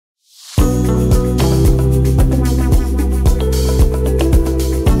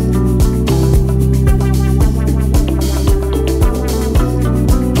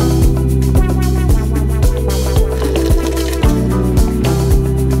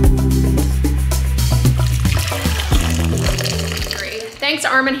Thanks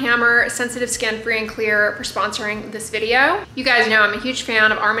Arm & Hammer Sensitive Skin Free and Clear for sponsoring this video. You guys know I'm a huge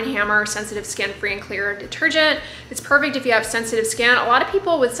fan of Arm & Hammer Sensitive Skin Free and Clear detergent. It's perfect if you have sensitive skin. A lot of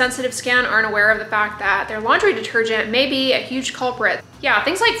people with sensitive skin aren't aware of the fact that their laundry detergent may be a huge culprit. Yeah,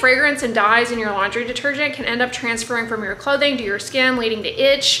 things like fragrance and dyes in your laundry detergent can end up transferring from your clothing to your skin, leading to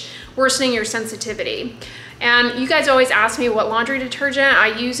itch, worsening your sensitivity. And you guys always ask me what laundry detergent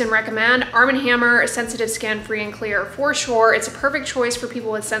I use and recommend. Arm & Hammer Sensitive Skin Free and Clear for sure. It's a perfect choice for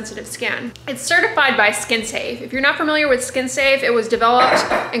people with sensitive skin. It's certified by SkinSafe. If you're not familiar with SkinSafe, it was developed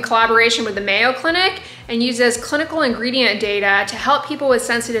in collaboration with the Mayo Clinic and uses clinical ingredient data to help people with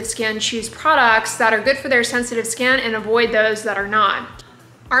sensitive skin choose products that are good for their sensitive skin and avoid those that are not.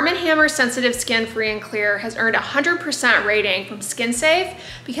 Arm & Hammer Sensitive Skin Free and Clear has earned a 100% rating from SkinSafe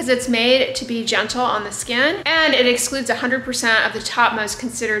because it's made to be gentle on the skin and it excludes 100% of the top most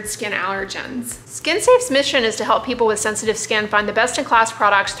considered skin allergens. SkinSafe's mission is to help people with sensitive skin find the best-in-class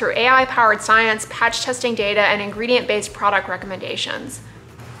products through AI-powered science, patch testing data, and ingredient-based product recommendations.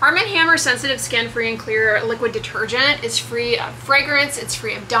 Arm & Hammer Sensitive Skin Free and Clear liquid detergent is free of fragrance, it's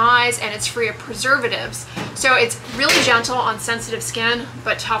free of dyes, and it's free of preservatives. So it's really gentle on sensitive skin,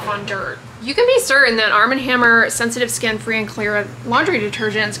 but tough on dirt. You can be certain that Arm & Hammer Sensitive Skin Free and Clear laundry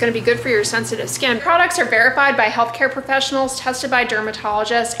detergent is going to be good for your sensitive skin. Products are verified by healthcare professionals, tested by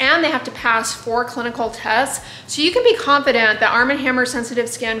dermatologists, and they have to pass 4 clinical tests. So you can be confident that Arm & Hammer Sensitive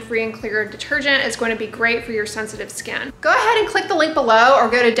Skin Free and Clear detergent is going to be great for your sensitive skin. Go ahead and click the link below or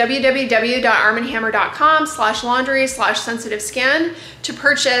go to www.armandhammer.com/laundry/sensitive skin to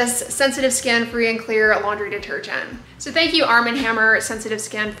purchase Sensitive Skin Free and Clear laundry detergent. So thank you Arm & Hammer Sensitive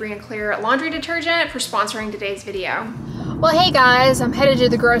Skin Free and Clear laundry detergent for sponsoring today's video. Well, hey guys, I'm headed to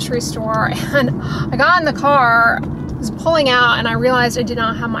the grocery store and I got in the car, was pulling out, and I realized I did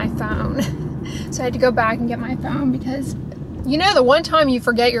not have my phone. So I had to go back and get my phone because, you know, the one time you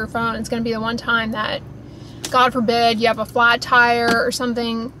forget your phone, it's going to be the one time that, God forbid, you have a flat tire or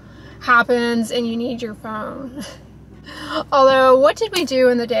something happens and you need your phone. Although, what did we do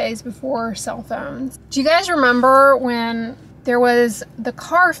in the days before cell phones? Do you guys remember when there was the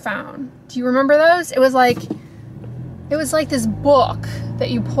car phone? Do you remember those? It was like this book that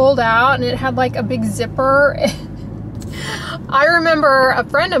you pulled out and it had like a big zipper. I remember a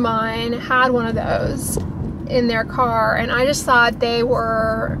friend of mine had one of those in their car and I just thought they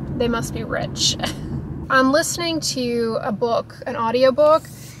must be rich. I'm listening to a book, an audiobook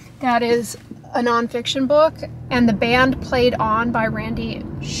that is a nonfiction book, and the band Played On by Randy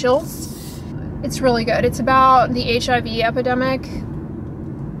Schultz. It's really good. It's about the HIV epidemic,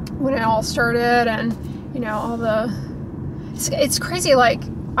 when it all started, and you know, all the, it's crazy. Like,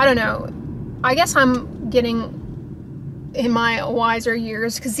 I don't know, I guess I'm getting in my wiser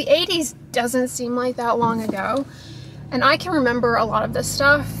years because the 80s doesn't seem like that long ago, and I can remember a lot of this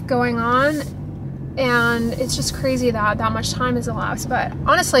stuff going on. And it's just crazy that that much time has elapsed. But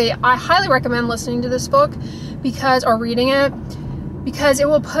honestly, I highly recommend listening to this book or reading it, because it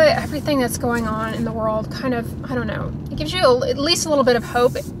will put everything that's going on in the world kind of, I don't know, it gives you at least a little bit of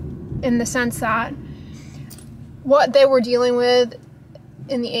hope in the sense that what they were dealing with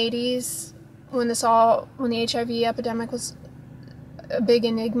in the 80s when the HIV epidemic was a big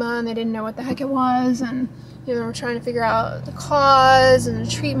enigma and they didn't know what the heck it was, and you know, we're trying to figure out the cause and the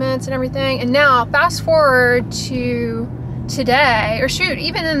treatments and everything. And now, fast forward to today, or shoot,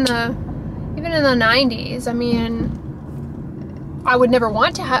 even in the 90s. I mean, I would never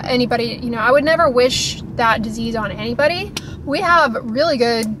want to have anybody, you know, I would never wish that disease on anybody. We have really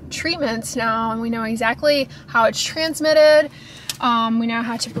good treatments now, and we know exactly how it's transmitted. We know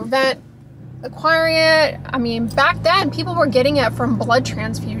how to prevent acquiring it. I mean, back then, people were getting it from blood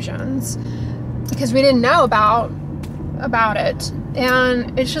transfusions because we didn't know about it.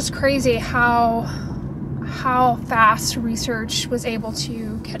 And it's just crazy how fast research was able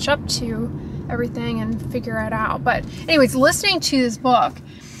to catch up to everything and figure it out. But anyways, listening to this book,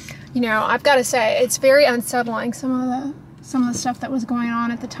 you know, I've got to say it's very unsettling, some of the stuff that was going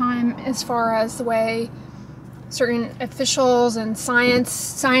on at the time, as far as the way certain officials and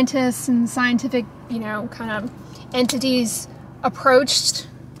scientists and scientific, you know, kind of entities approached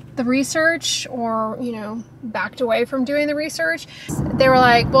the research, or, you know, backed away from doing the research. They were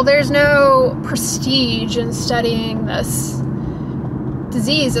like, well, there's no prestige in studying this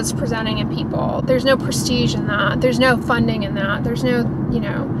disease that's presenting in people. There's no prestige in that. There's no funding in that. There's no, you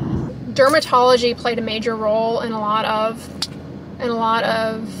know, dermatology played a major role in a lot of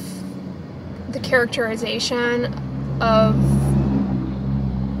the characterization of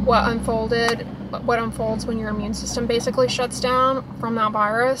what unfolds when your immune system basically shuts down from that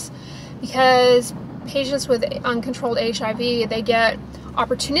virus, because patients with uncontrolled HIV, they get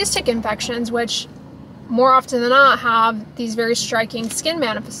opportunistic infections, which more often than not have these very striking skin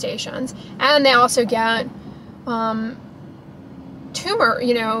manifestations. And they also get tumor,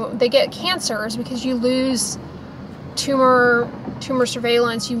 they get cancers because you lose tumor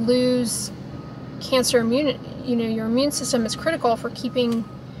surveillance, you lose cancer immune, your immune system is critical for keeping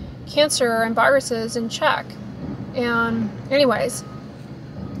cancer and viruses in check. And anyways,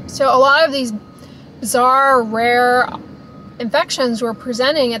 so a lot of these bizarre, rare infections were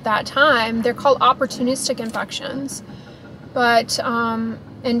presenting at that time. They're called opportunistic infections. But, and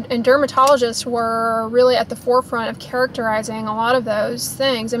dermatologists were really at the forefront of characterizing a lot of those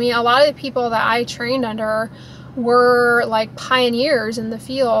things. I mean, a lot of the people that I trained under were like pioneers in the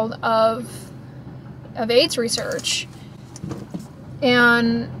field of AIDS research.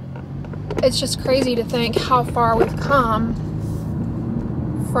 And it's just crazy to think how far we've come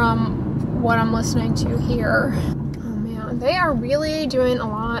from what I'm listening to here. Oh man, they are really doing a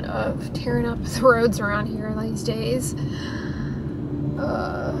lot of tearing up the roads around here these days.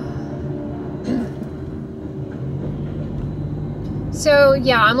 So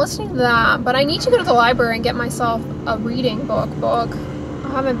yeah, I'm listening to that, but I need to go to the library and get myself a reading book. I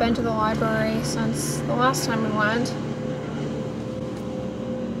haven't been to the library since the last time we went.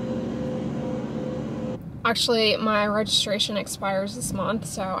 Actually, my registration expires this month,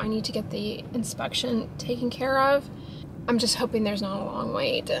 so I need to get the inspection taken care of. I'm just hoping there's not a long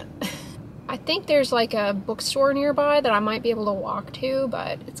wait. I think there's like a bookstore nearby that I might be able to walk to,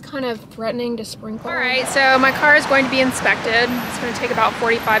 but it's kind of threatening to sprinkle. All right, so my car is going to be inspected. It's going to take about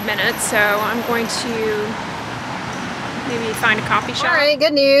 45 minutes, so I'm going to maybe find a coffee shop. All right,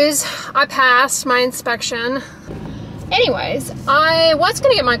 good news. I passed my inspection. Anyways, I was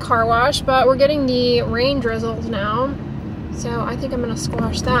going to get my car washed, but we're getting the rain drizzles now, so I think I'm going to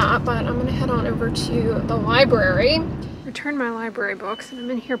squash that, but I'm going to head on over to the library. Returned my library books, and I'm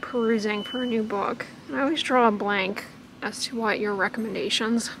in here perusing for a new book. And I always draw a blank as to what your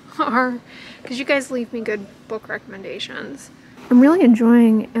recommendations are, because you guys leave me good book recommendations. I'm really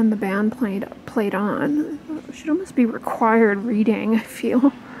enjoying And the Band Played On. It should almost be required reading, I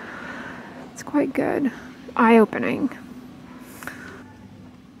feel. It's quite good. Eye-opening.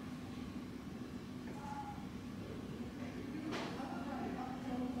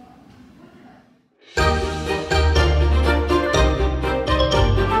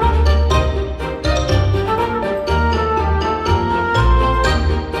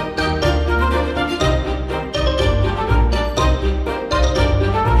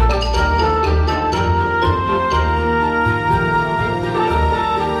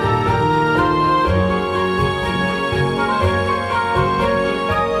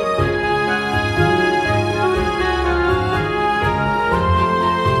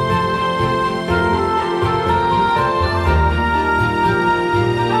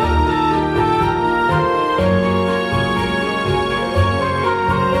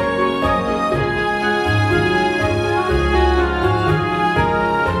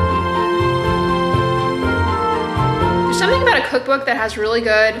 Cookbook that has really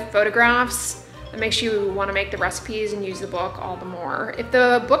good photographs that makes you want to make the recipes and use the book all the more. If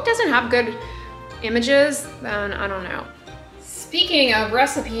the book doesn't have good images, then I don't know. Speaking of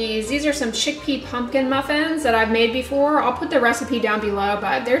recipes, these are some chickpea pumpkin muffins that I've made before. I'll put the recipe down below,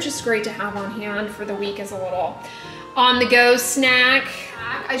 but they're just great to have on hand for the week as a little on-the-go snack.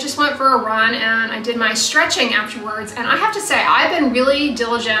 I just went for a run and I did my stretching afterwards, and I have to say I've been really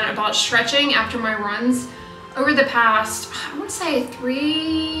diligent about stretching after my runs over the past, I want to say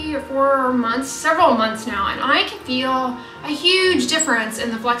 3 or 4 months, several months now, and I can feel a huge difference in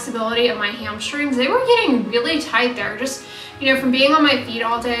the flexibility of my hamstrings. They were getting really tight there, just, from being on my feet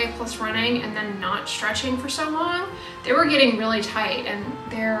all day plus running and then not stretching for so long. They were getting really tight, and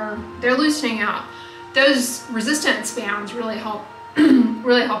they're loosening out. Those resistance bands really help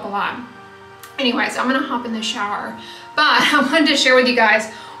really help a lot. Anyways, I'm gonna hop in the shower, but I wanted to share with you guys,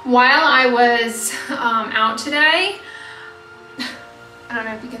 while I was out today, I don't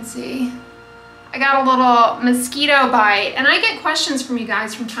know if you can see, I got a little mosquito bite, and I get questions from you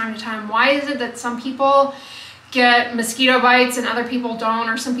guys from time to time. Why is it that some people get mosquito bites and other people don't,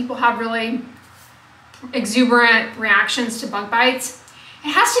 or some people have really exuberant reactions to bug bites? It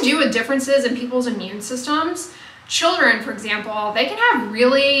has to do with differences in people's immune systems. Children, for example, they can have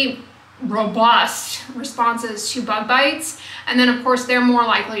really robust responses to bug bites, and then of course they're more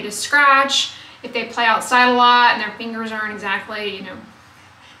likely to scratch if they play outside a lot and their fingers aren't exactly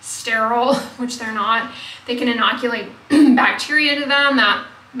sterile, which they're not. They can inoculate bacteria to them that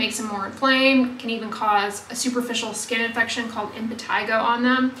makes them more inflamed, can even cause a superficial skin infection called impetigo on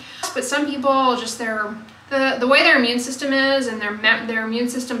them. But some people, just the way their immune system is, and their immune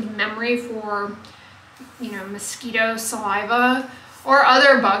system's memory for, you know, mosquito saliva or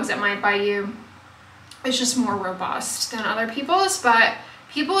other bugs that might bite you, is just more robust than other people's. But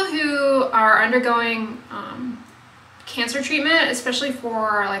people who are undergoing cancer treatment, especially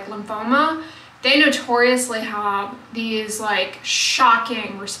for like lymphoma, they notoriously have these like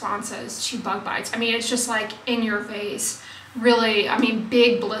shocking responses to bug bites. I mean, it's just like in your face, really. I mean,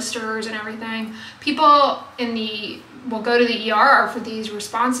 big blisters and everything. People will go to the ER for these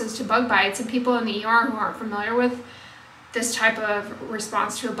responses to bug bites, and people in the ER who aren't familiar with this type of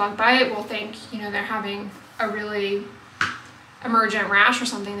response to a bug bite will think, you know, they're having a really emergent rash or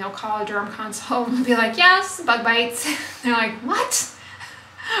something. They'll call a derm consult and be like, yes, bug bites. They're like, what?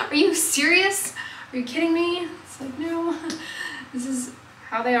 Are you serious? Are you kidding me? It's like, no, this is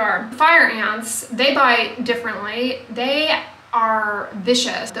how they are. Fire ants, they bite differently. They are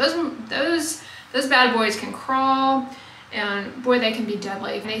vicious. Those bad boys can crawl, and boy, they can be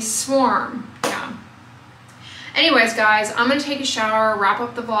deadly. They swarm, yeah. Anyways, guys, I'm gonna take a shower, wrap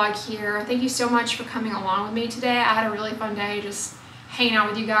up the vlog here. Thank you so much for coming along with me today. I had a really fun day just hanging out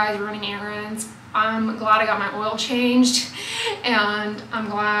with you guys, running errands. I'm glad I got my oil changed, and I'm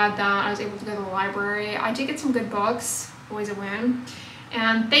glad that I was able to go to the library. I did get some good books, always a win.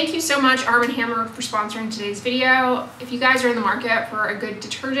 And thank you so much, Arm & Hammer, for sponsoring today's video. If you guys are in the market for a good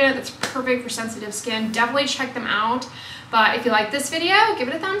detergent that's perfect for sensitive skin, definitely check them out. But if you like this video, give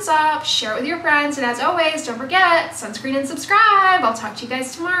it a thumbs up, share it with your friends, and as always, don't forget, sunscreen and subscribe. I'll talk to you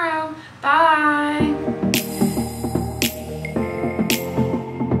guys tomorrow. Bye.